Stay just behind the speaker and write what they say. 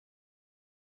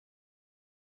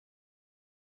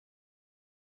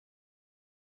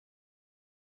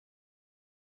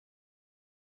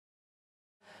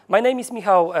My name is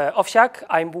Michał Owsiak.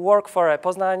 I work for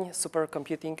Poznań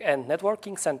Supercomputing and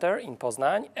Networking Center in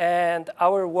Poznań. And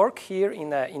our work here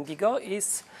in Indigo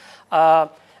is,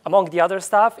 among the other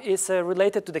stuff, is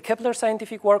related to the Kepler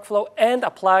scientific workflow and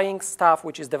applying stuff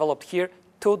which is developed here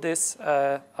to this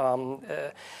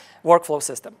workflow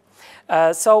system.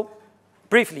 So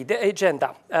briefly, the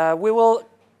agenda. We will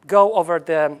go over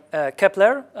the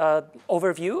Kepler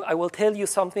overview. I will tell you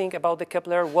something about the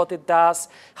Kepler, what it does,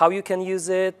 how you can use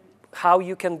it, how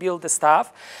you can build the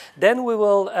stuff. Then we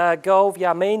will go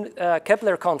via main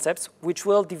Kepler concepts, which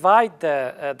will divide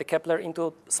the Kepler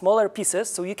into smaller pieces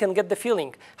so you can get the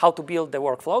feeling how to build the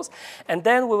workflows. And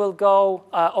then we will go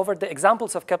over the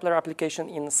examples of Kepler application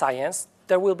in science.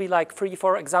 There will be like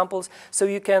 3-4 examples so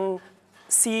you can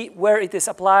see where it is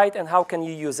applied and how can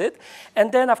you use it.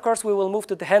 And then, of course, we will move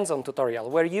to the hands-on tutorial,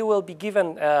 where you will be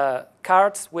given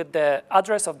cards with the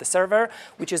address of the server,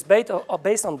 which is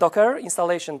based on Docker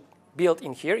installation built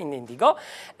in here in Indigo.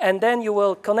 And then you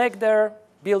will connect there,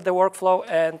 build the workflow,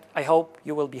 and I hope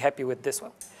you will be happy with this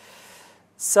one.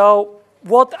 So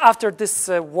what after this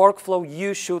workflow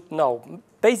you should know?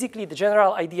 Basically, the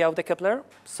general idea of the Kepler.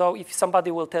 So if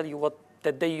somebody will tell you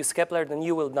that they use Kepler, then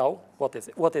you will know what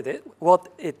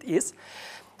it is.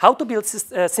 How to build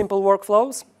simple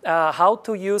workflows, how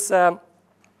to use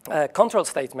control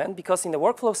statement, because in the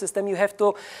workflow system you have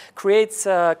to create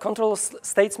control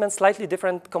statements slightly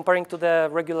different comparing to the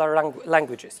regular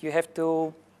languages. You have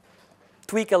to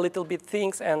tweak a little bit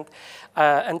things and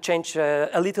change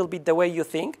a little bit the way you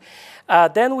think.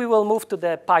 Then we will move to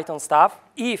the Python stuff,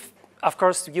 if, of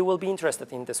course, you will be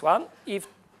interested in this one. If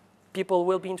people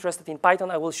will be interested in Python,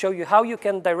 I will show you how you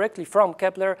can directly from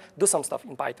Kepler do some stuff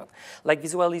in Python, like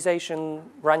visualization,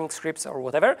 running scripts, or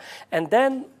whatever. And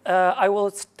then I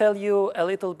will tell you a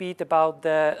little bit about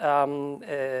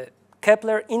the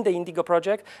Kepler in the Indigo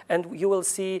project, and you will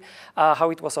see how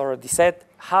it was already said,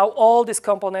 how all these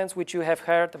components which you have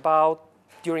heard about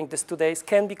during these 2 days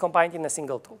can be combined in a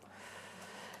single tool.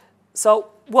 So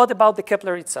what about the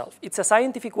Kepler itself? It's a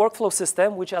scientific workflow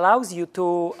system which allows you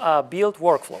to build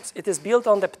workflows. It is built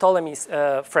on the Ptolemy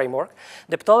framework.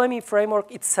 The Ptolemy framework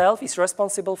itself is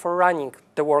responsible for running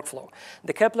the workflow.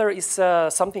 The Kepler is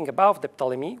something above the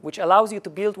Ptolemy, which allows you to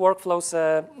build workflows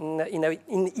in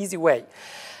an easy way.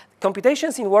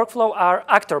 Computations in workflow are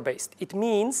actor-based. It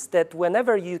means that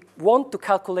whenever you want to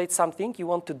calculate something, you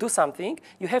want to do something,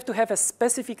 you have to have a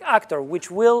specific actor which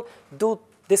will do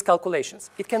these calculations.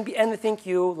 It can be anything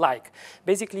you like.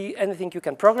 Basically, anything you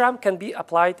can program can be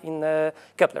applied in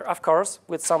Kepler, of course,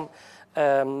 with some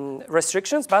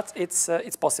restrictions, but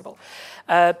it's possible.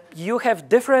 You have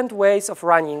different ways of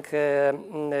running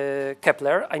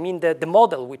Kepler. I mean, the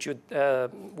model which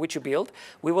you build.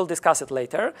 We will discuss it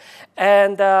later.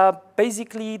 And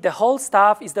basically, the whole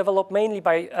stuff is developed mainly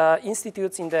by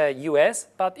institutes in the US,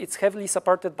 but it's heavily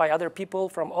supported by other people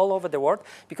from all over the world,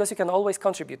 because you can always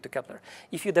contribute to Kepler.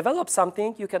 If you develop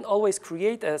something, you can always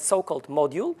create a so-called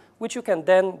module, which you can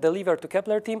then deliver to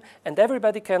Kepler team, and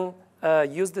everybody can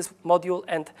use this module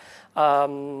and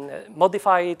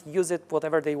modify it, use it,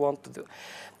 whatever they want to do.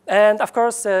 And of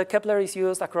course, Kepler is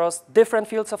used across different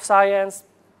fields of science,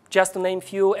 just to name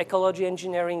few: ecology,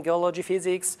 engineering, geology,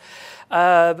 physics,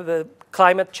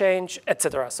 climate change,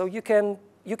 etc. So you can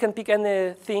pick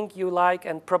anything you like,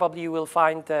 and probably you will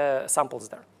find samples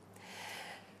there.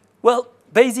 Well,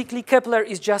 basically, Kepler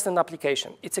is just an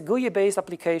application. It's a GUI-based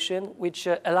application which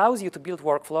allows you to build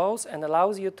workflows and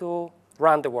allows you to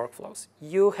run the workflows.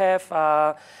 You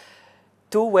have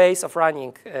 2 ways of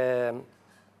running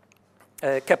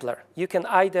Kepler. You can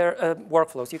either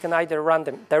workflows. You can either run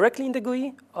them directly in the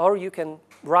GUI, or you can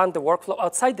run the workflow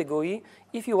outside the GUI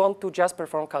if you want to just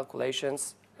perform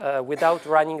calculations without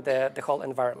running the whole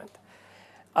environment.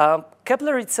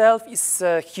 Kepler itself is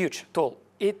a huge tool.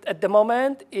 At the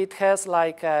moment, it has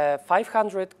like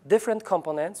 500 different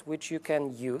components which you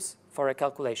can use for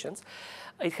calculations.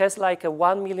 It has like a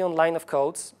 1 million line of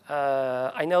codes.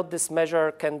 I know this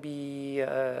measure can be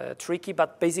tricky,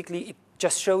 but basically it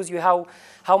just shows you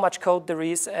how much code there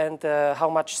is and how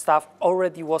much stuff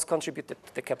already was contributed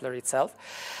to the Kepler itself.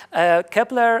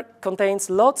 Kepler contains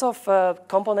lots of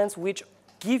components which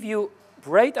give you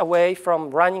right away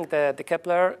from running the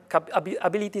Kepler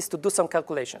abilities to do some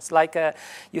calculations. Like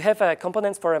you have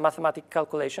components for mathematical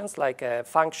calculations, like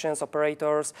functions,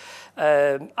 operators,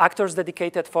 actors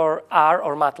dedicated for R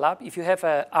or MATLAB. If you have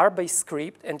a R-based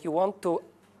script and you want to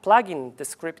plug in the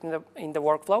script in the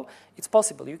workflow, it's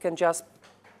possible. You can just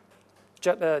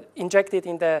injected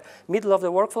in the middle of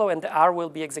the workflow, and the R will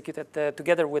be executed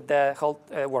together with the whole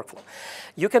workflow.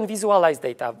 You can visualize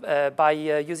data by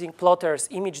using plotters,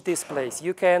 image displays.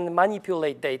 You can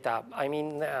manipulate data. I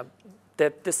mean,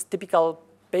 this typical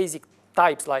basic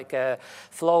types like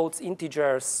floats,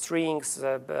 integers, strings,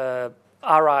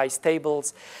 arrays,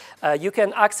 tables. You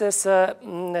can access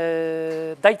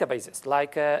databases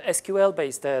like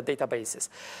SQL-based databases.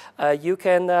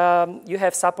 You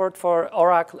have support for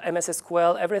Oracle, MS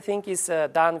SQL. Everything is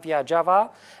done via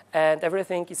Java, and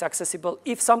everything is accessible.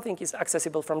 If something is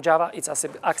accessible from Java, it's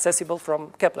accessible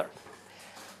from Kepler.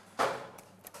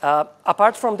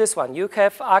 Apart from this one, you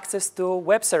have access to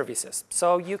web services.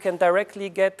 So you can directly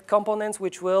get components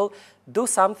which will do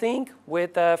something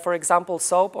with, for example,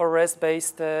 SOAP or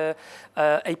REST-based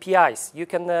APIs. You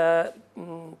can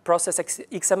process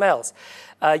XMLs.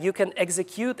 You can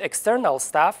execute external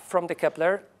stuff from the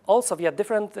Kepler also via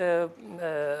different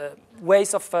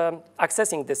ways of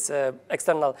accessing these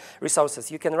external resources.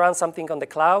 You can run something on the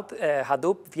cloud,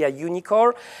 Hadoop, via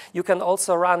Unicore. You can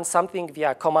also run something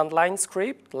via command line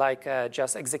script, like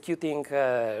just executing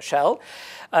shell.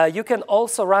 You can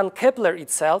also run Kepler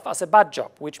itself as a batch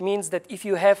job, which means that if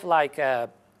you have like a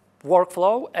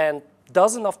workflow and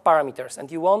dozen of parameters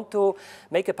and you want to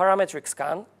make a parametric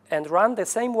scan, and run the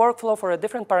same workflow for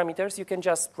different parameters, you can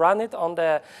just run it on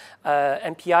the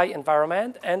MPI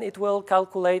environment, and it will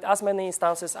calculate as many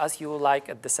instances as you like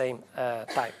at the same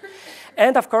time.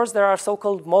 And of course, there are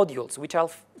so-called modules,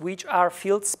 which are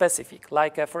field-specific,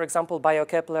 like, for example,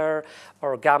 BioKepler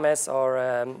or GAMES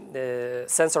or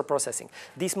sensor processing.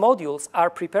 These modules are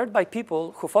prepared by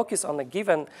people who focus on a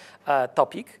given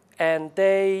topic, and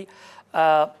they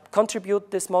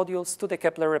contribute these modules to the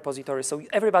Kepler repository so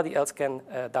everybody else can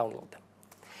download them.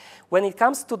 When it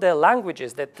comes to the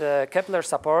languages that Kepler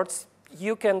supports,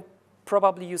 you can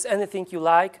probably use anything you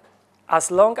like as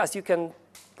long as you can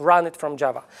run it from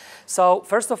Java. So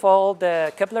first of all,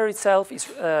 the Kepler itself is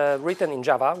written in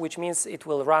Java, which means it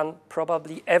will run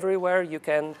probably everywhere you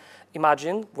can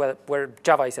imagine where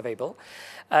Java is available.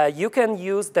 You can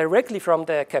use directly from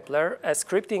the Kepler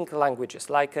scripting languages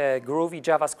like Groovy,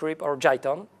 JavaScript, or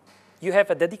Jython. You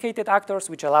have a dedicated actors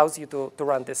which allows you to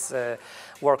run this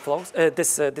workflows,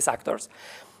 these actors.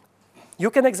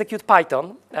 You can execute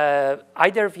Python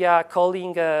either via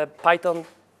calling Python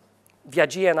via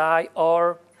GNI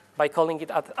or by calling it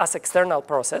as external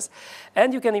process.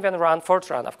 And you can even run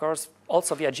Fortran, of course,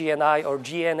 also via GNI or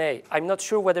GNA. I'm not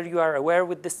sure whether you are aware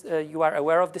with this, you are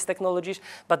aware of these technologies,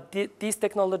 but these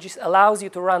technologies allows you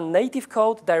to run native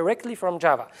code directly from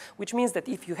Java, which means that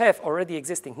if you have already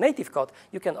existing native code,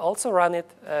 you can also run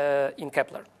it in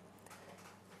Kepler.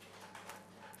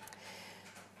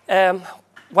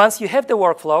 Once you have the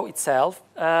workflow itself,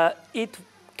 it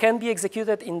can be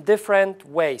executed in different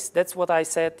ways. That's what I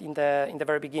said in the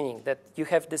very beginning, that you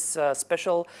have this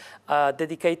special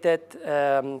dedicated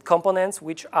components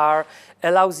which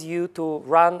allows you to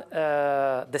run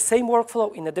the same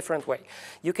workflow in a different way.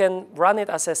 You can run it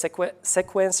as a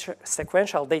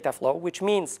sequential data flow, which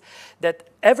means that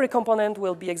every component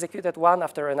will be executed one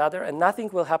after another and nothing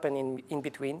will happen in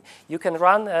between. You can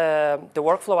run the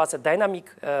workflow as a dynamic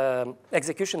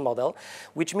execution model,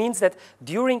 which means that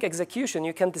during execution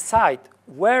you can decide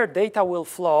where data will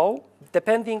flow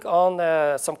depending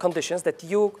on some conditions that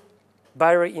you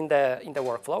bury in the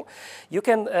workflow. You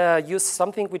can use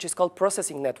something which is called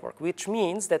processing network, which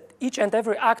means that each and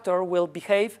every actor will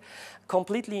behave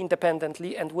completely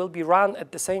independently and will be run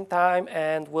at the same time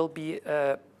and will be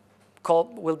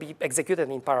executed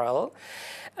in parallel.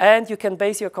 And you can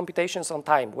base your computations on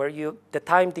time, where the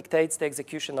time dictates the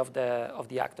execution of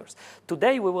the actors.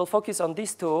 Today we will focus on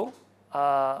these two,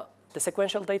 the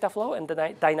sequential data flow and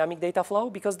the dynamic data flow,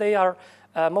 because they are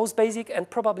most basic and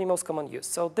probably most common use.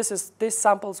 So these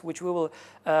samples which we will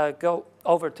go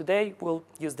over today will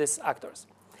use these actors.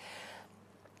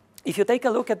 If you take a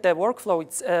look at the workflow,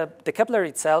 the Kepler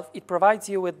itself, it provides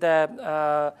you with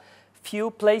the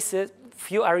few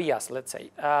areas, let's say.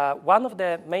 One of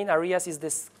the main areas is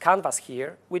this canvas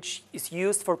here, which is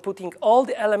used for putting all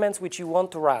the elements which you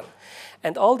want to run.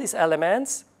 And all these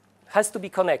elements has to be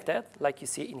connected, like you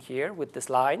see in here with these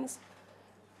lines.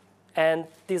 And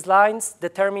these lines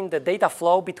determine the data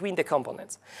flow between the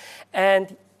components.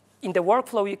 And in the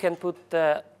workflow, you can put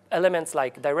elements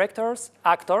like directors,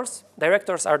 actors.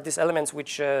 Directors are these elements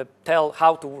which tell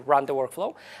how to run the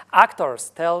workflow.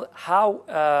 Actors tell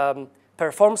how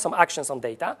perform some actions on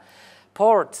data.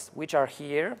 Ports, which are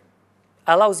here,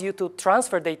 allows you to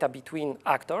transfer data between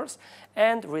actors.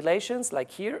 And relations, like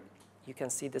here, you can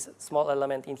see this small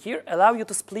element in here, allow you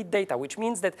to split data, which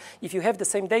means that if you have the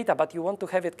same data, but you want to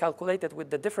have it calculated with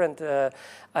the different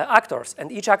actors,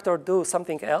 and each actor do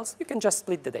something else, you can just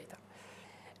split the data.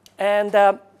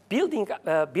 And building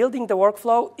the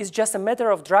workflow is just a matter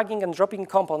of dragging and dropping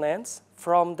components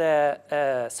from the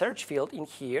search field in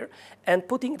here and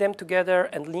putting them together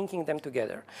and linking them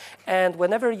together. And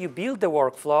whenever you build the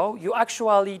workflow, you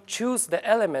actually choose the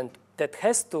element that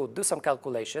has to do some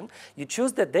calculation. You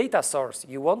choose the data source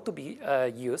you want to be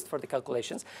used for the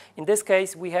calculations. In this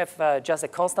case, we have just a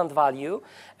constant value,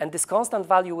 and this constant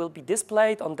value will be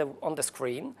displayed on the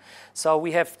screen. So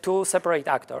we have two separate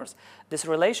actors. This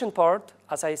relation port,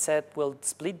 as I said, will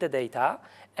split the data,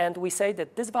 and we say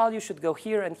that this value should go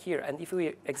here and here. And if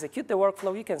we execute the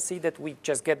workflow, you can see that we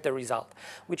just get the result,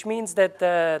 which means that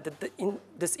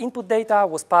this input data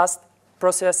was passed,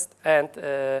 processed, and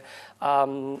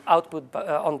output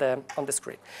on the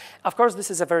screen. Of course,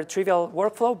 this is a very trivial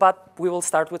workflow, but we will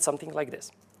start with something like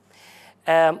this.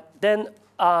 Then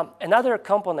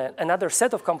another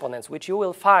set of components which you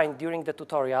will find during the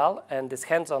tutorial and this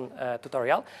hands-on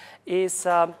tutorial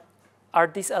are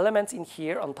these elements in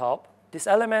here on top. These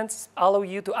elements allow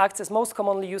you to access most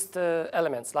commonly used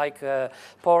elements like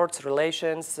ports,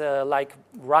 relations, like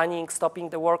running, stopping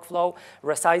the workflow,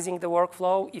 resizing the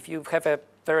workflow. If you have a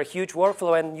very huge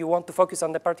workflow and you want to focus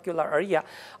on the particular area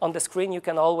on the screen, you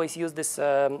can always use these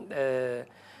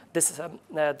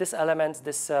elements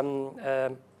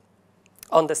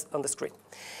on the screen.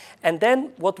 And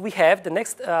then what we have, the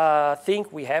next thing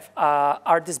we have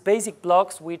are these basic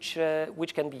blocks which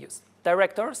can be used.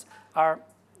 Directors are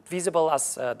visible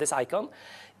as this icon.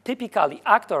 Typically,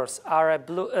 actors are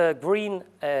green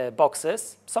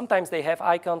boxes. Sometimes they have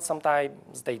icons,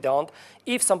 sometimes they don't.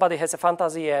 If somebody has a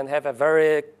fantasy and have a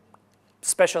very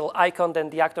special icon, then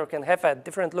the actor can have a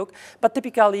different look. But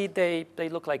typically, they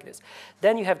look like this.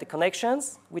 Then you have the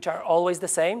connections, which are always the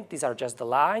same. These are just the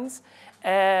lines,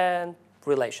 and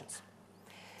relations.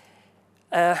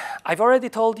 I've already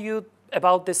told you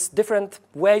about these different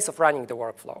ways of running the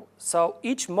workflow. So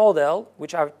each model,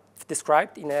 which I've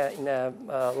described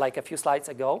like a few slides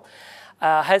ago,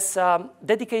 has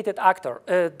dedicated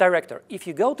director. If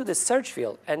you go to the search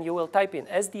field and you will type in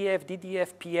SDF,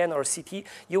 DDF, PN, or CT,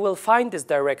 you will find these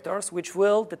directors which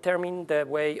will determine the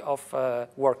way of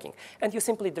working. And you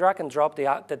simply drag and drop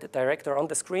the director on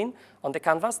the screen, on the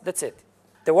canvas. That's it.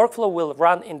 The workflow will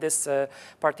run in this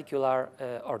particular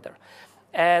order.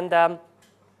 And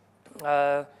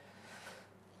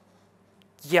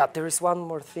yeah, there is one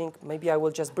more thing. Maybe I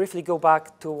will just briefly go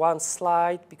back to one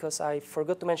slide because I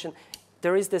forgot to mention.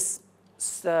 There is this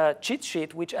cheat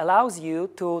sheet which allows you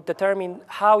to determine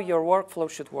how your workflow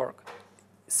should work.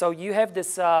 So you have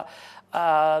this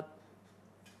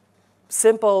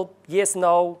simple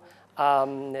yes-no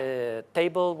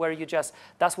table where you just,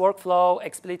 does workflow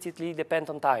explicitly depend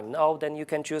on time? No, then you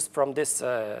can choose from these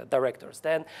directors.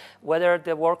 Then whether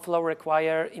the workflow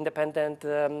require independent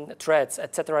threads,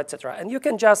 et cetera, et cetera. And you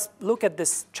can just look at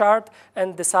this chart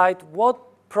and decide what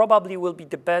probably will be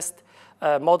the best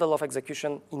model of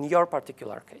execution in your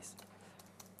particular case.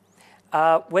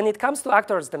 When it comes to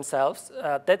actors themselves,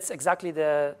 that's exactly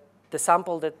the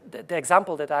example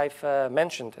that I've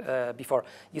mentioned before.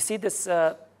 You see this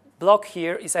block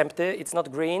here is empty. It's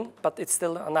not green, but it's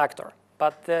still an actor.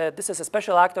 But this is a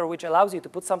special actor which allows you to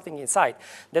put something inside.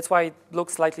 That's why it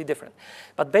looks slightly different.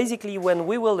 But basically, when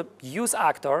we will use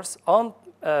actors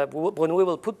when we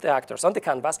will put the actors on the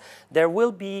canvas, there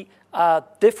will be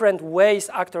different ways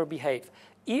actors behave.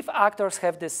 If actors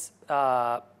have this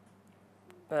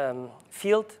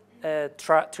field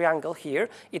triangle here,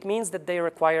 it means that they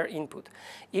require input.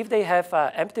 If they have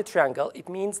an empty triangle, it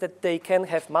means that they can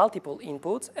have multiple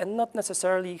inputs and not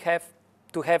necessarily have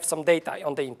to have some data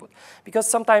on the input. Because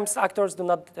sometimes actors do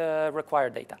not require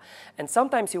data. And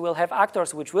sometimes you will have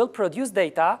actors which will produce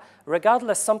data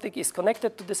regardless something is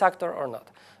connected to this actor or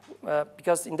not.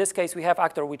 Because in this case, we have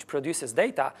actor which produces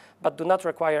data, but do not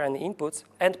require any inputs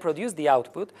and produce the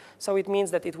output. So it means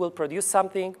that it will produce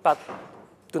something, but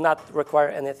do not require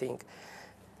anything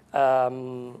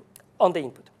on the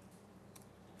input.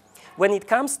 When it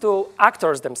comes to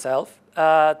actors themselves,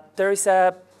 there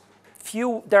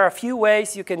are a few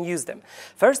ways you can use them.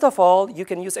 First of all, you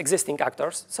can use existing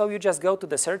actors. So you just go to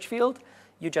the search field,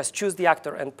 you just choose the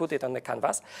actor and put it on the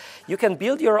canvas. You can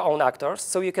build your own actors,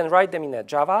 so you can write them in a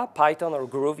Java, Python, or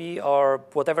Groovy, or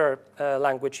whatever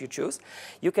language you choose.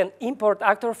 You can import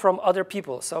actor from other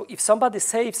people. So if somebody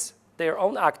saves their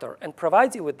own actor and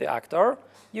provides you with the actor,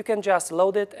 you can just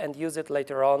load it and use it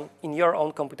later on in your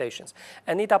own computations.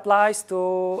 And it applies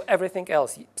to everything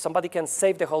else. Somebody can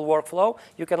save the whole workflow.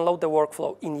 You can load the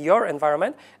workflow in your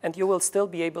environment, and you will still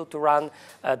be able to run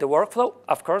the workflow,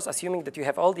 of course, assuming that you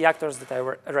have all the actors that I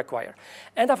require.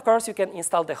 And of course, you can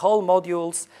install the whole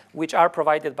modules which are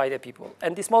provided by the people.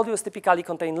 And these modules typically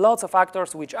contain lots of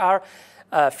actors which are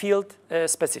field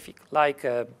specific, like,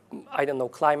 I don't know,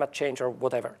 climate change or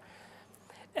whatever.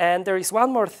 And there is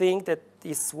one more thing that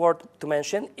is worth to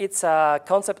mention. It's a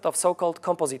concept of so-called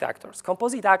composite actors.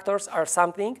 Composite actors are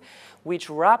something which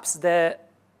wraps the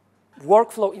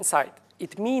workflow inside.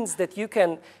 It means that you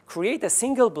can create a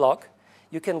single block,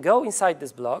 you can go inside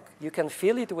this block, you can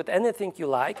fill it with anything you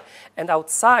like, and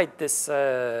outside this,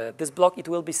 this block it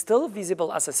will be still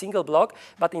visible as a single block,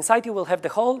 but inside you will have the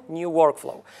whole new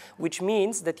workflow, which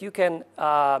means that you can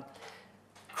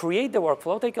create the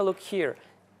workflow. Take a look here.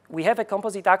 We have a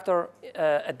composite actor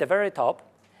at the very top,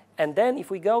 and then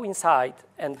if we go inside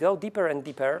and go deeper and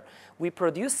deeper, we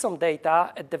produce some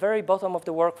data at the very bottom of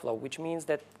the workflow, which means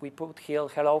that we put here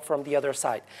hello from the other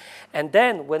side. And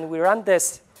then when we run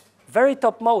this very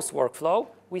topmost workflow,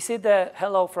 we see the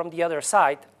hello from the other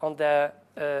side on the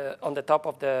top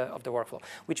of the workflow,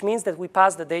 which means that we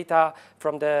pass the data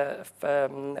from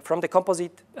the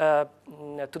composite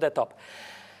to the top.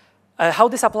 How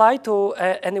this applies to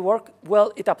any work?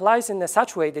 Well, it applies in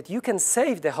such way that you can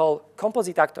save the whole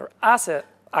composite actor as an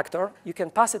actor, you can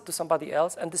pass it to somebody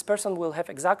else, and this person will have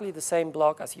exactly the same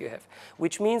block as you have,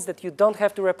 which means that you don't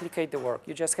have to replicate the work.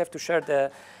 You just have to share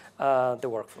the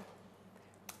workflow.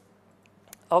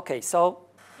 OK, so,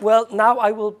 well, now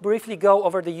I will briefly go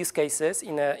over the use cases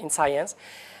in science.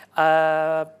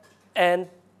 And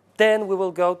then we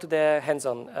will go to the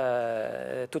hands-on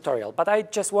tutorial. But I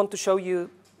just want to show you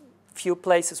few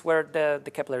places where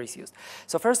the Kepler is used.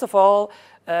 So first of all,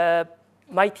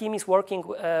 my team is working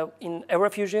in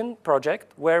Eurofusion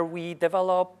project where we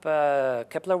develop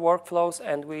Kepler workflows,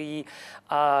 and we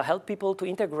help people to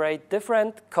integrate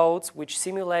different codes which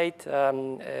simulate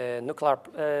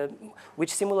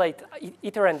which simulate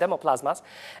ITER and demo plasmas,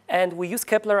 and we use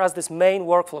Kepler as this main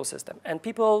workflow system. And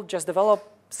people just develop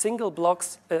single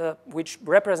blocks which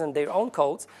represent their own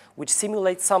codes, which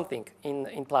simulate something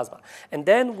in plasma. And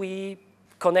then we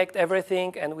connect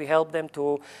everything, and we help them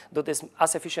to do this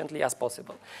as efficiently as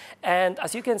possible. And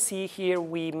as you can see here,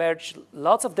 we merge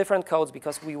lots of different codes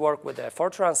because we work with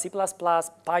Fortran, C++,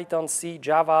 Python, C,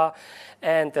 Java,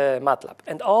 and MATLAB.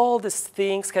 And all these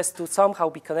things has to somehow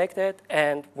be connected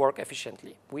and work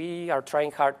efficiently. We are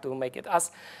trying hard to make it as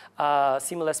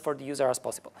seamless for the user as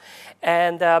possible.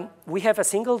 And we have a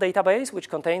single database which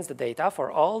contains the data for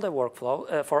all the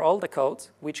workflow, for all the codes,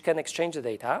 which can exchange the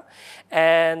data.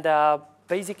 And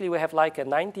basically, we have like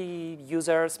 90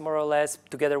 users, more or less,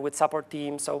 together with support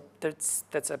team. So that's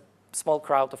a small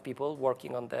crowd of people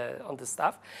working on the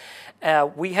stuff.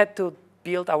 We had to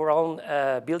build our own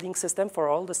building system for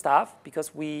all the stuff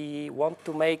because we want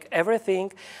to make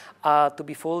everything to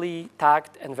be fully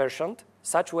tagged and versioned,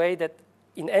 such way that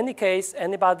in any case,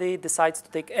 anybody decides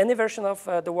to take any version of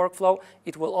the workflow,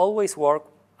 it will always work,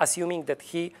 assuming that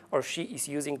he or she is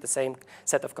using the same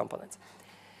set of components.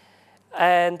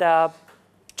 And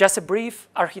just a brief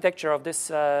architecture of this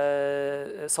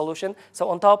solution. So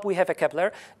on top, we have a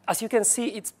Kepler. As you can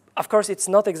see, of course, it's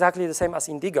not exactly the same as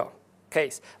Indigo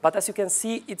case. But as you can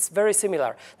see, it's very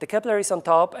similar. The Kepler is on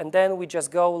top, and then we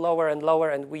just go lower and lower,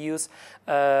 and we use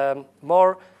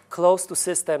more close to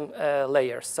system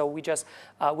layers. So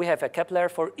we have a Kepler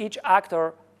for each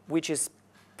actor, which is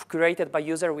created by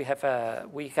user. We have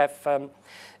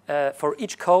for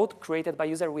each code created by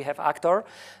user, we have actor.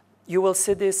 You will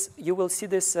see this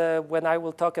when I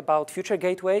will talk about Future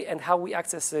Gateway and how we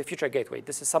access Future Gateway.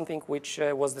 This is something which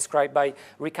was described by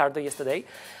Ricardo yesterday.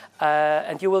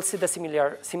 And you will see the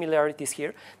similarities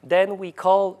here. Then we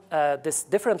call these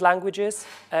different languages,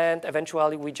 and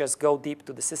eventually we just go deep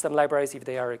to the system libraries if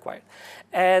they are required.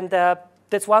 And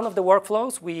that's one of the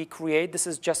workflows we create. This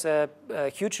is just a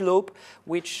huge loop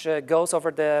which goes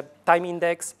over the time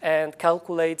index and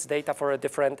calculates data for a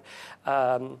different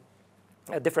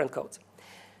codes.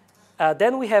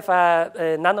 Then we have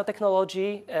a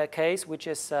nanotechnology case, which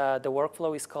is the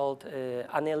workflow is called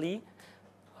ANELI.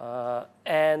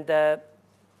 And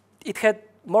it had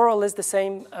more or less the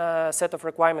same set of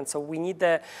requirements. So we need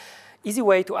the easy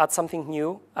way to add something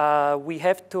new. We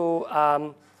have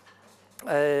to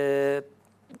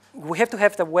we have to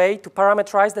have the way to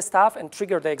parameterize the stuff and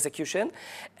trigger the execution.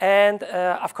 And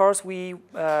of course, we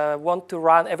want to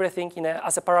run everything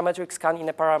as a parametric scan in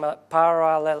a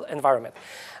parallel environment.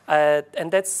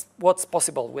 And that's what's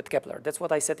possible with Kepler. That's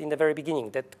what I said in the very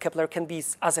beginning, that Kepler can be,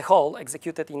 as a whole,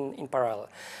 executed in parallel.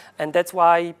 And that's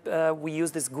why we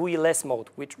use this GUI-less mode,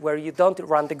 where you don't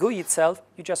run the GUI itself,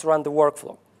 you just run the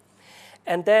workflow.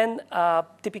 And then,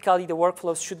 typically, the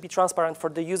workflows should be transparent for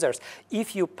the users.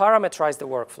 If you parameterize the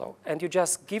workflow and you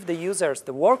just give the users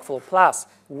the workflow plus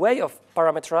way of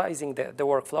parameterizing the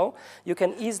workflow, you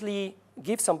can easily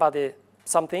give somebody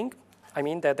something, I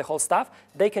mean, the whole stuff.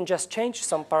 They can just change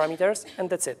some parameters, and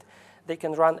that's it. They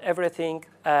can run everything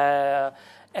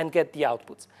and get the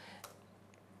outputs.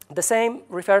 The same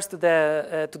refers to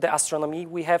the astronomy.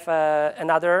 We have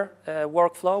another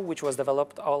workflow, which was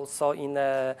developed also in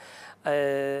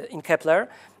Kepler.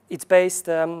 It's based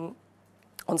on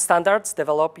standards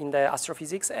developed in the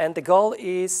astrophysics, and the goal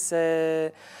is,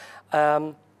 again,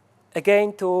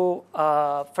 to,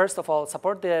 first of all,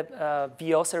 support the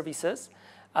VO services.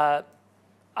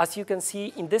 As you can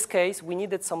see, in this case, we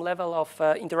needed some level of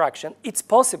interaction. It's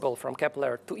possible from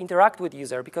Kepler to interact with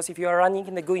user, because if you are running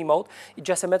in the GUI mode, it's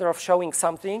just a matter of showing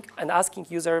something and asking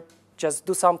user, just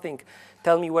do something,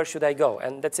 tell me where should I go,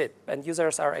 and that's it. And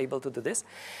users are able to do this.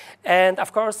 And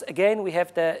of course, again, we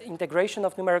have the integration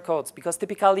of numeric codes, because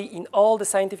typically in all the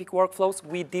scientific workflows,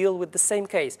 we deal with the same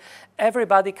case.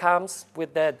 Everybody comes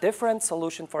with a different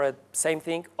solution for a same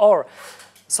thing, or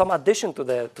some addition to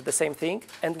the same thing,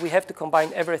 and we have to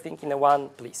combine everything in one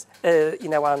piece.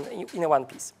 In a one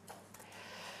piece.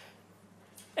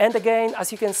 And again,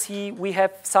 as you can see, we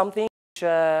have something.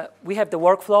 We have the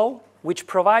workflow, which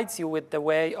provides you with the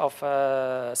way of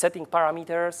setting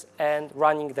parameters and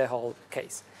running the whole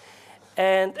case.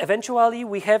 And eventually,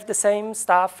 we have the same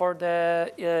stuff for the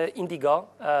Indigo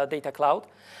data cloud.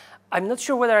 I'm not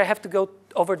sure whether I have to go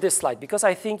over this slide, because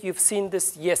I think you've seen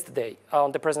this yesterday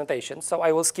on the presentation, so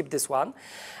I will skip this one.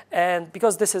 And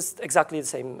because this is exactly the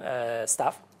same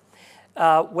stuff.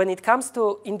 When it comes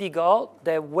to Indigo,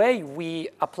 the way we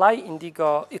apply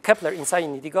Indigo, Kepler inside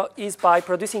Indigo is by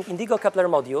producing Indigo Kepler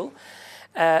module.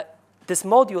 This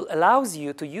module allows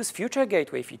you to use future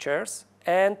gateway features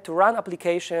and to run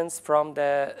applications from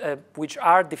which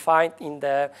are defined in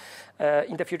the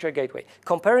future gateway.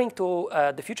 Comparing to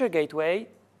the future gateway,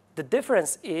 the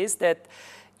difference is that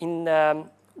in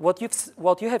what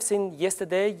you have seen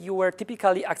yesterday, you were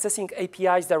typically accessing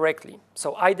APIs directly.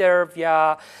 So either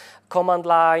via command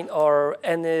line or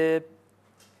any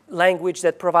language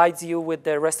that provides you with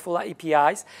the RESTful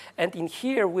APIs. And in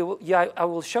here, I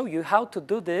will show you how to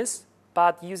do this,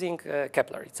 but using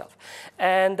Kepler itself.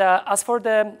 And as for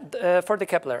the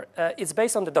Kepler, it's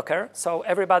based on the Docker, so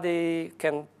everybody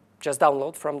can just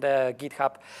download from the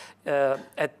GitHub,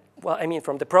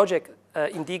 from the project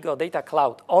Indigo Data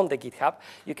Cloud on the GitHub.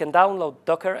 You can download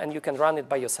Docker and you can run it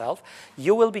by yourself.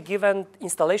 You will be given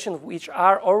installations which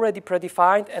are already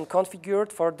predefined and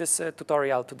configured for this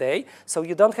tutorial today, so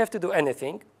you don't have to do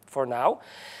anything for now.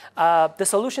 The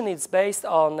solution is based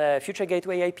on Future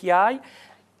Gateway API.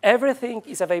 Everything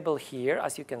is available here,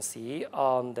 as you can see,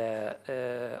 on the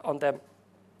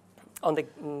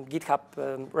GitHub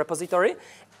repository.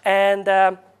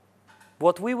 And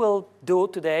what we will do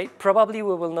today, probably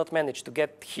we will not manage to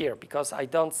get here, because I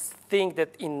don't think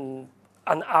that in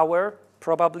an hour,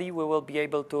 probably we will be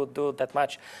able to do that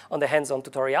much on the hands-on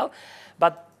tutorial.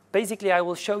 But basically, I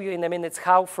will show you in a minute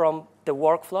how from the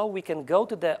workflow we can go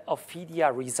to the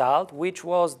Ophidia result, which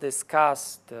was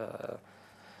discussed,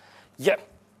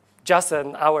 just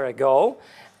an hour ago.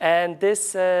 And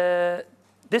this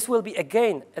will be,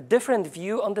 again, a different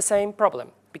view on the same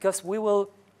problem, because we will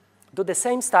do the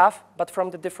same stuff, but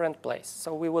from the different place.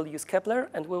 So we will use Kepler,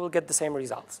 and we will get the same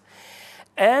results.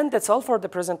 And that's all for the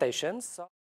presentation. So